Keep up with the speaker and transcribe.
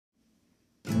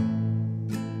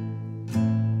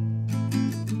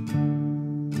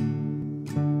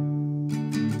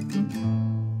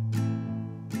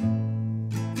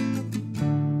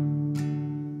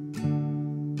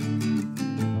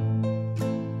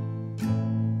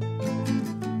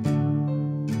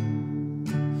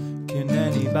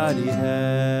anybody help?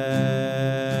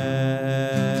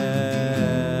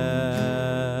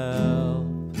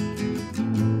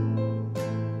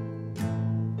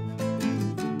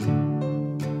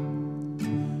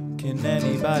 Can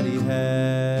anybody help?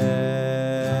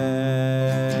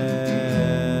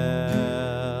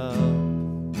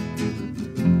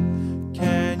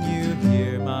 Can you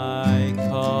hear my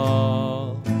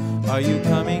call? Are you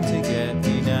coming to get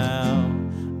me now?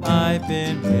 I've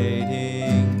been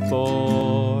waiting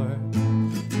for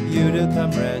you to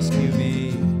come rescue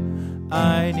me.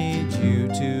 I need you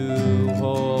to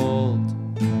hold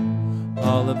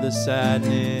all of the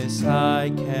sadness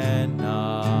I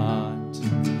cannot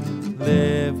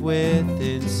live with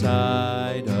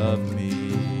inside of me.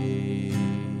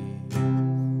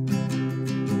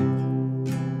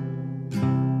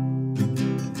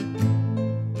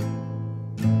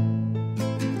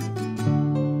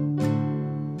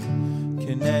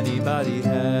 Can anybody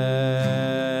help?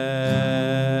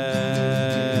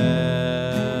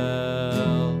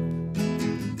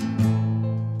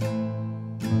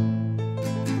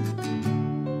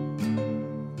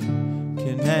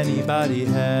 Can anybody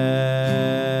help?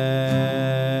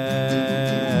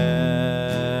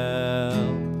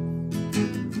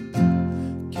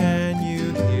 Can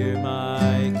you hear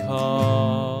my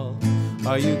call?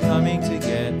 Are you coming to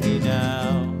get me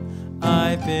now?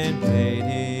 I've been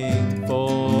waiting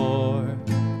for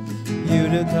you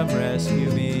to come rescue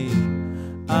me.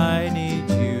 I need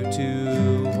you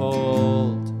to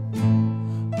hold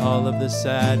all of the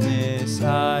sadness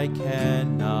I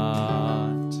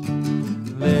cannot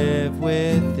live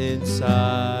with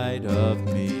inside of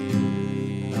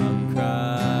me. I'm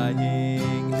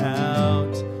crying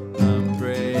out, I'm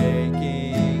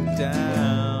breaking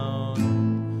down,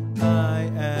 I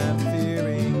am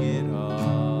fearing it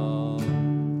all,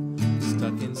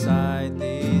 stuck inside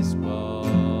these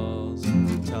walls.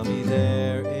 Tell me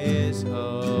there is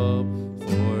hope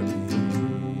for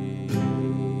me.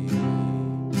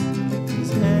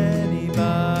 Is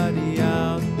anybody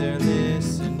out there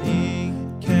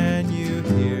listening? Can you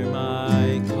hear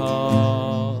my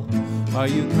call? Are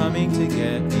you coming to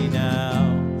get me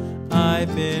now?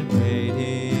 I've been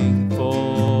waiting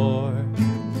for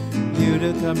you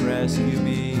to come rescue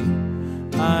me.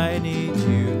 I need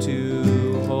you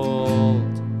to hold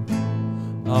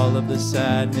all of the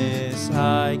sadness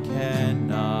I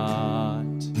cannot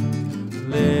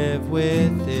live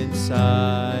with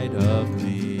inside of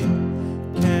me.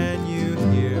 Can you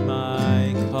hear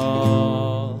my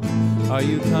call? Are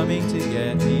you coming to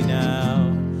get me now?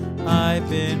 I've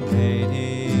been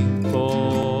waiting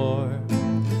for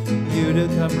you to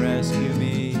come rescue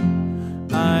me.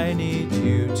 I need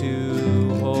you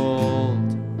to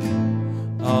hold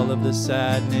all of the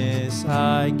sadness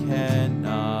I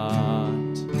cannot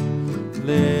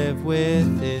live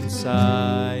with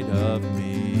inside of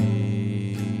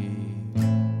me.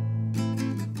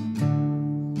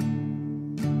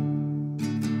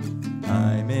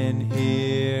 I'm in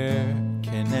here.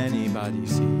 Can anybody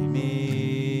see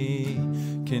me?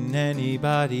 Can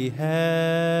anybody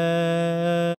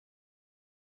help?